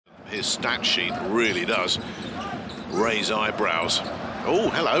His stat sheet really does raise eyebrows. Oh,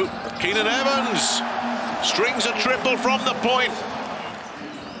 hello. Keenan Evans strings a triple from the point.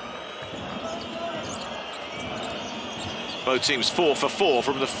 Both teams 4 for 4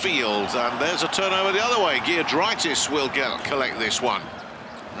 from the field, and there's a turnover the other way. Zalgiris will collect this one.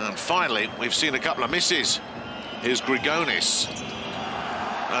 And finally, we've seen a couple of misses. Here's Grigonis.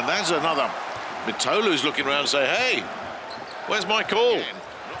 And there's another. Mitolu's looking around and say, hey, where's my call?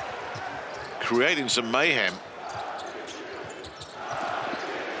 Creating some mayhem.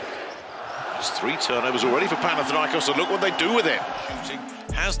 There's 3 turnovers already for Panathinaikos, and look what they do with it. Shooting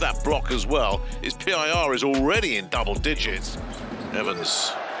has that block as well. His PIR is already in double digits. Evans,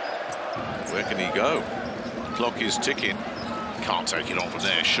 where can he go? Clock is ticking. Can't take it on from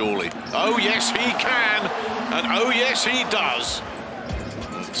there, surely. Oh, yes, he can. And oh, yes, he does.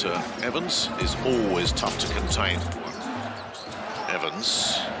 But Evans is always tough to contain.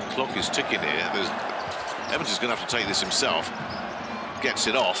 Evans, clock is ticking here. Evans is going to have to take this himself. Gets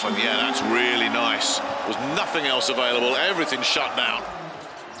it off, and yeah, that's really nice. Was nothing else available, everything shut down.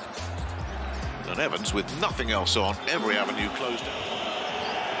 And Evans, with nothing else on, every avenue closed down.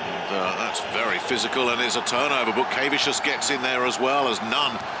 And that's very physical, and is a turnover, but Kavicius gets in there as well, as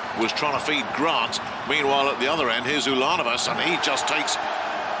Nunn was trying to feed Grant. Meanwhile, at the other end, here's Ulanovas, and he just takes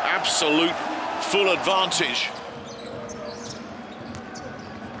absolute full advantage.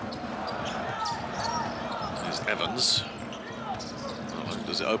 Here's Evans.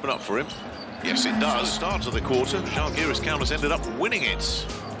 Does it open up for him? Yes, it does. Start of the quarter, Zalgiris counters ended up winning it.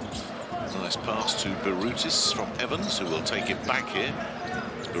 Nice pass to Barutis from Evans, who will take it back here.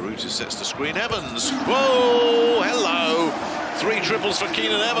 Barutis sets the screen. Evans! Whoa! Hello! 3 triples for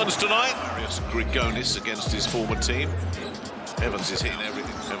Keenan Evans tonight. Grigonis against his former team. Evans is hitting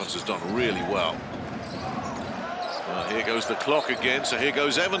everything. Evans has done really well. Here goes the clock again, so here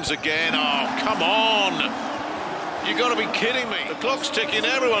goes Evans again. Oh, come on! You got to be kidding me. The clock's ticking,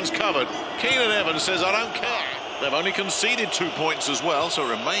 everyone's covered. Keenan Evans says, I don't care. They've only conceded 2 points as well, so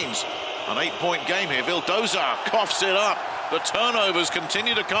it remains an 8-point game here. Vildoza coughs it up. The turnovers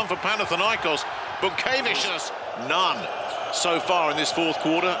continue to come for Panathinaikos, but Kavicius, none so far in this 4th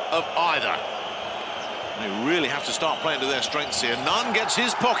quarter of either. They really have to start playing to their strengths here. Nunn gets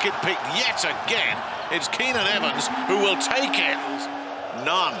his pocket picked yet again. It's Keenan Evans who will take it.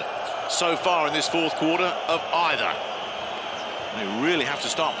 None so far in this 4th quarter of either. They really have to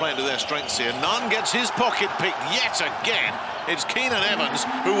start playing to their strengths here. Nunn gets his pocket picked yet again. It's Keenan Evans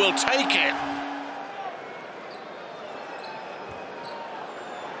who will take it.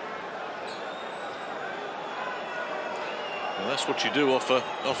 Well, that's what you do off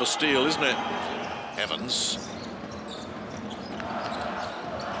a steal, isn't it? Evans.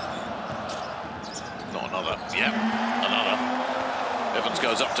 Not another. Yep, another. Evans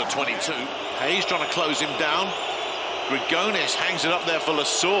goes up to 22. Hayes trying to close him down. Grigonis hangs it up there for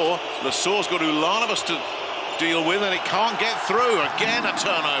Lasor. Lasor's got Ulanovas to deal with, and it can't get through. Again, a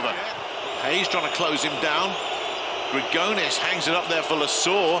turnover. Hayes trying to close him down. Grigonis hangs it up there for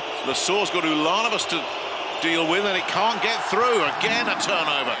Lasor. Lasor's got Ulanovas to deal with, and it can't get through. Again, a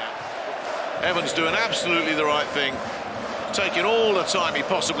turnover. Evans doing absolutely the right thing, taking all the time he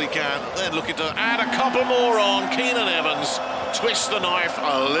possibly can, then looking to add a couple more on. Keenan Evans twists the knife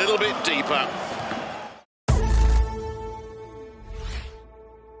a little bit deeper.